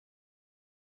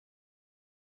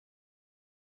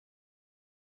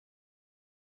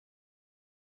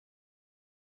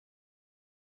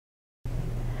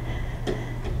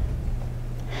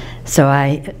So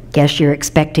I guess you're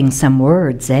expecting some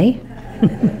words, eh?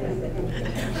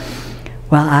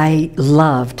 Well, I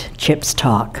loved Chip's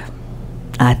talk.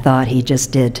 I thought he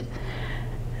just did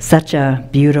such a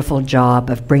beautiful job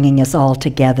of bringing us all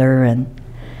together and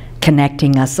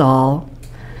connecting us all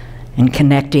and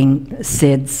connecting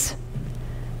Sid's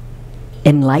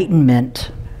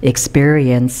enlightenment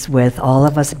experience with all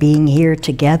of us being here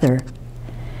together.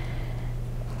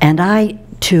 And I,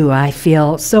 too, I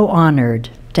feel so honored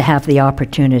to have the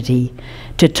opportunity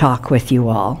to talk with you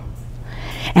all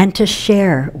and to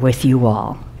share with you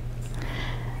all.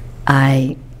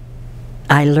 I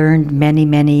learned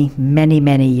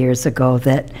many years ago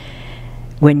that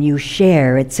when you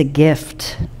share, it's a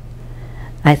gift.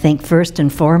 I think first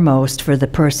and foremost for the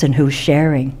person who's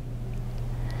sharing,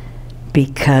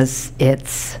 because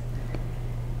it's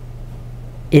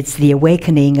the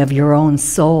awakening of your own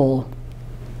soul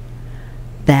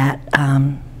that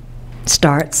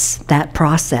starts that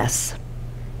process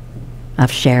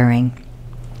of sharing.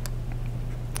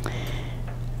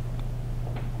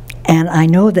 And I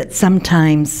know that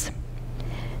sometimes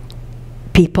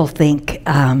people think,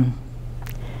 I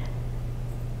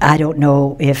don't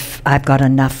know if I've got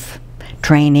enough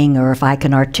training or if I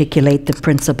can articulate the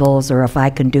principles or if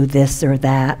I can do this or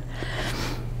that.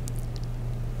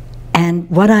 And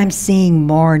what I'm seeing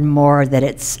more and more, that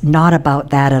it's not about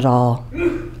that at all.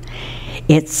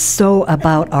 It's so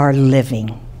about our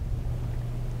living.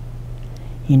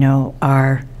 You know,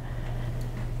 our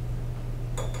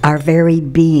very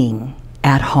being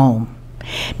at home,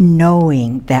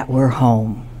 knowing that we're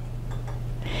home.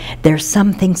 There's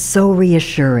something so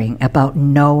reassuring about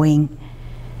knowing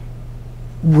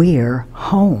we're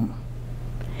home,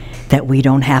 that we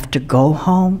don't have to go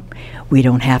home, we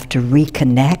don't have to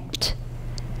reconnect,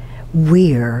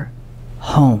 we're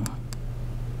home.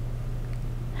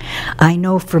 I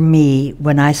know for me,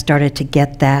 when I started to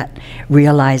get that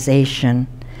realization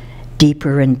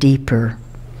deeper and deeper,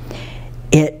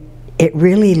 it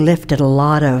really lifted a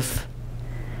lot of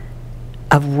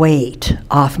weight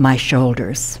off my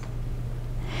shoulders.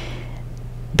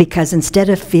 Because instead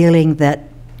of feeling that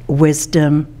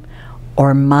wisdom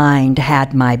or mind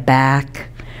had my back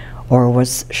or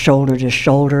was shoulder to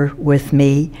shoulder with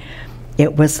me,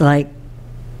 it was like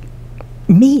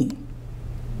me,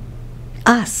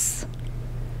 us.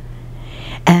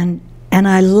 And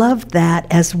I love that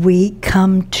as we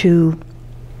come to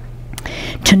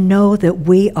know that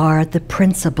we are the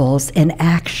principles in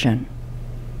action.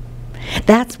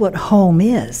 That's what home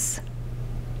is.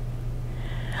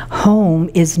 Home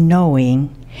is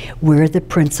knowing we're the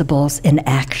principles in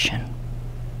action.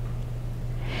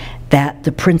 That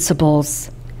the principles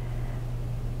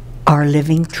are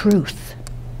living truth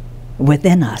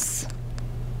within us.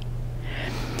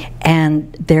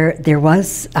 And there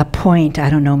was a point, I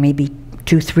don't know, maybe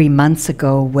 2-3 months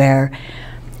ago, where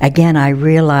again I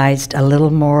realized a little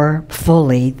more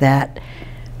fully that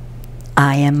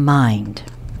I am mind.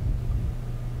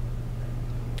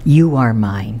 You are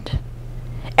mind.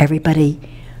 Everybody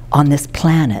on this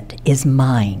planet is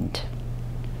mind,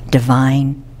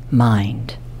 divine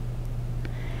mind.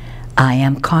 I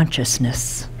am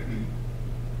consciousness.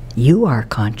 You are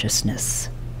consciousness,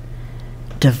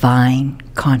 divine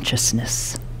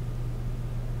consciousness.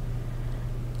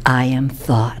 I am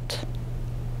thought.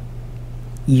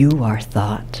 You are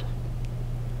thought,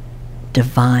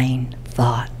 divine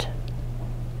thought.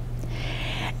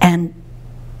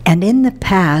 And in the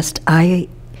past, I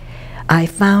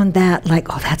found that like,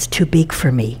 oh, that's too big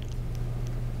for me.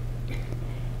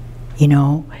 You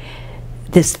know,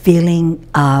 this feeling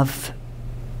of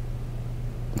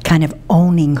kind of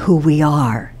owning who we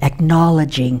are,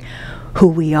 acknowledging who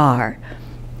we are.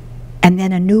 And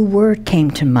then a new word came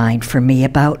to mind for me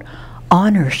about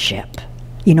ownership.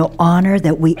 You know, honor,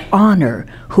 that we honor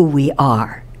who we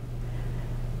are.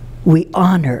 We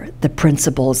honor the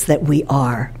principles that we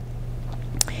are.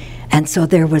 And so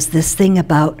there was this thing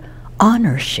about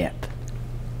ownership,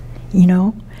 you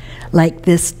know, like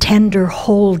this tender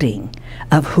holding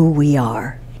of who we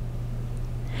are.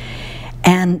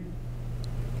 And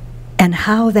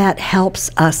how that helps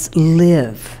us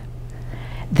live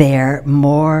there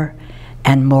more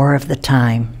and more of the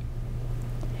time.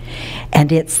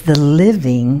 And it's the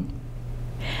living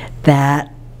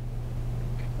that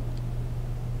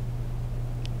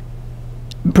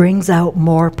brings out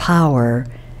more power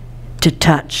to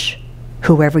touch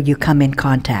whoever you come in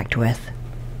contact with,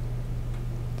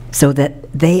 so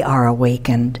that they are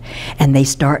awakened and they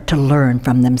start to learn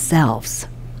from themselves.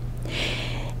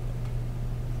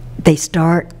 They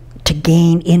start to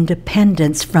gain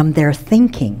independence from their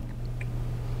thinking,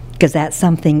 because that's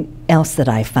something else that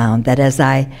I found, that as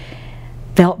I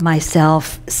felt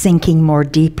myself sinking more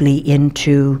deeply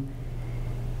into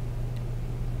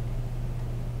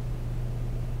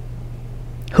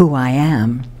who I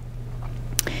am,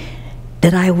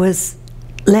 that I was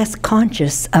less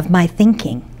conscious of my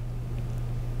thinking.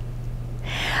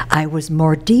 I was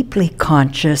more deeply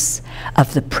conscious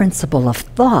of the principle of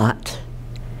thought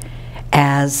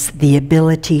as the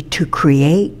ability to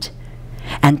create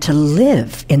and to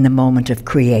live in the moment of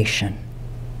creation.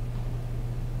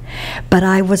 But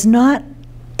I was not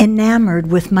enamored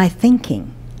with my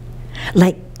thinking.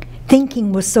 Like,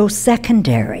 thinking was so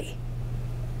secondary.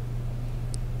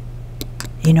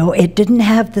 You know, it didn't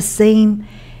have the same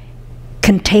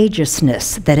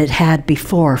contagiousness that it had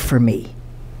before for me.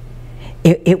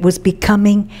 It was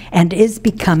becoming and is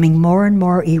becoming more and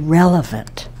more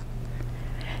irrelevant,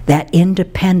 that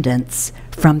independence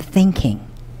from thinking,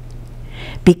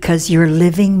 because you're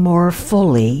living more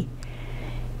fully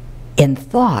in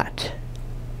thought.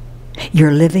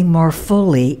 You're living more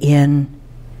fully in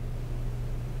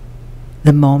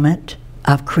the moment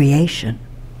of creation.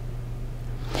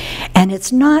 And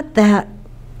it's not that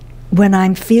when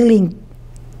I'm feeling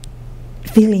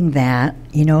that,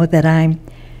 you know, that I'm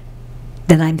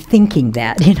thinking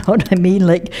that, you know what I mean?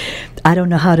 Like, I don't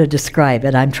know how to describe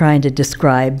it. I'm trying to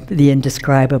describe the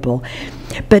indescribable.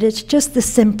 But it's just the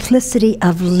simplicity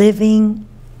of living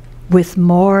with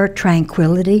more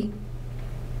tranquility.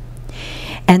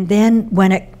 And then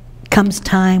when it comes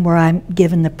time where I'm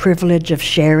given the privilege of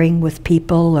sharing with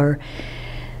people or,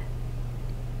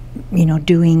 you know,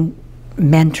 doing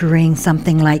mentoring,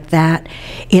 something like that,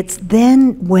 it's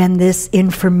then when this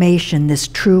information, this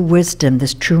true wisdom,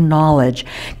 this true knowledge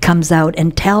comes out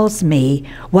and tells me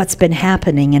what's been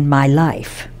happening in my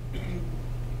life.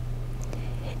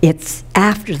 It's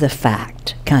after the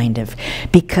fact, kind of,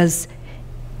 because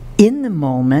in the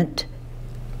moment,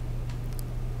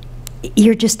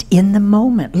 you're just in the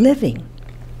moment, living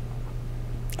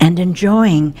and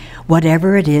enjoying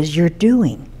whatever it is you're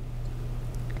doing.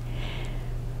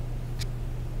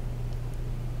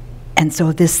 And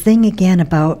so this thing again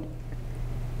about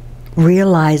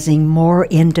realizing more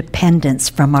independence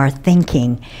from our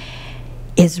thinking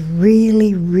is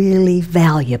really, really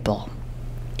valuable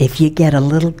if you get a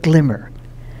little glimmer.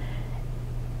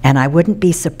 And I wouldn't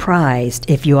be surprised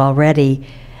if you already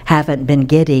haven't been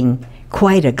getting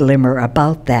quite a glimmer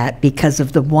about that because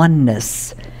of the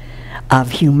oneness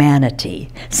of humanity.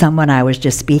 Someone I was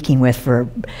just speaking with for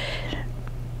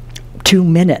 2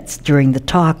 minutes during the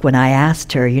talk, when I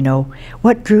asked her, you know,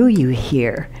 what drew you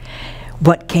here?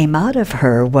 What came out of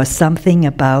her was something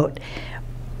about,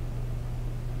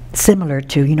 similar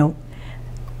to, you know,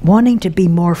 wanting to be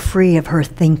more free of her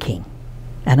thinking.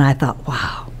 And I thought,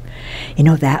 wow, you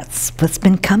know, that's what's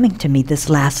been coming to me this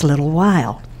last little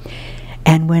while.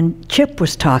 And when Chip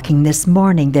was talking this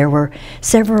morning, there were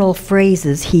several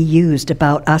phrases he used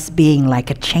about us being like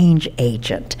a change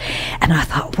agent. And I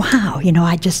thought, wow, you know,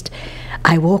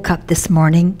 I woke up this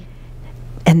morning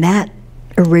and that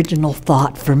original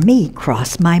thought for me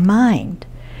crossed my mind.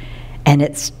 And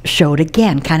it showed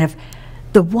again kind of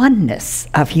the oneness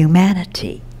of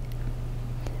humanity,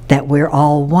 that we're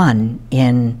all one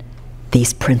in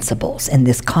these principles, in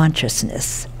this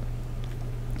consciousness.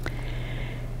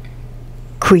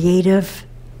 Creative,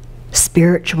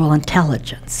 spiritual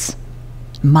intelligence,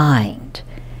 mind.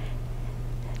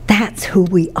 That's who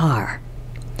we are.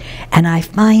 And I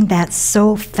find that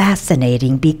so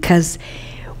fascinating because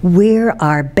we're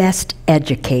our best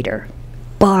educator,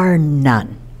 bar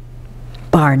none.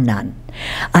 Bar none.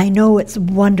 I know it's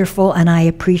wonderful and I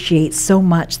appreciate so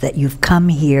much that you've come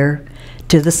here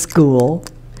to the school,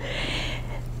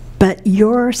 but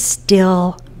you're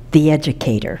still the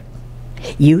educator.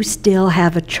 You still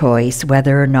have a choice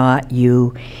whether or not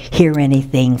you hear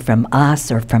anything from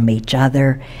us or from each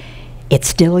other. It's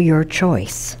still your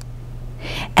choice.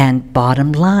 And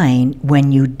bottom line,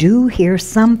 when you do hear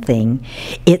something,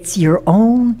 it's your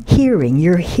own hearing.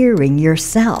 You're hearing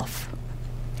yourself.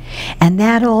 And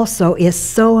that also is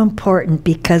so important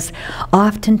because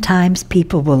oftentimes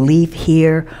people will leave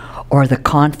here or the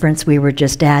conference we were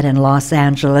just at in Los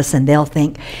Angeles, and they'll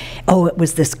think, oh, it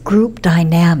was this group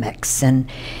dynamics, and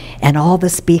all the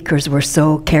speakers were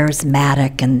so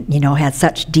charismatic and, you know, had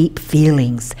such deep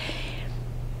feelings.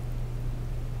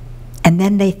 And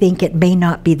then they think it may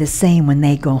not be the same when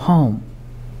they go home.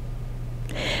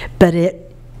 But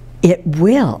it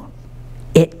will.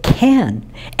 It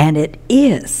can, and it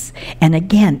is. And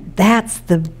again, that's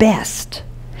the best.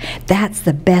 That's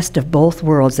the best of both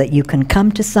worlds, that you can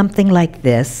come to something like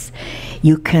this,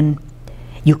 you can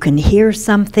hear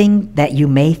something that you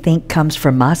may think comes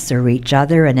from us or each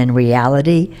other, and in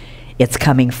reality, It's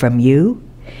coming from you.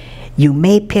 You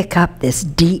may pick up this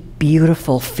deep,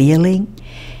 beautiful feeling,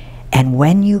 and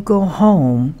when you go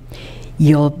home,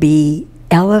 you'll be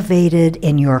elevated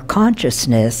in your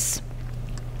consciousness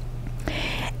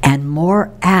and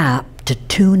more apt to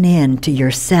tune in to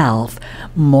yourself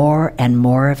more and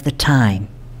more of the time,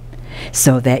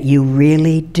 so that you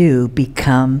really do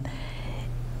become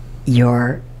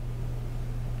your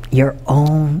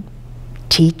own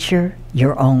teacher,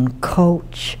 your own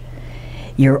coach,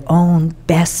 your own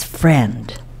best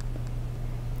friend,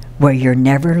 where you're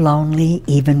never lonely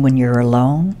even when you're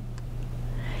alone,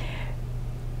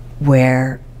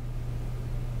 where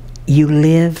you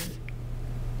live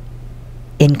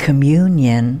in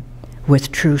communion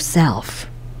with true self.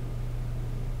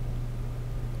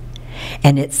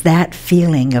 And it's that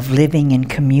feeling of living in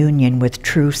communion with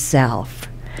true self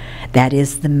that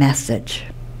is the message.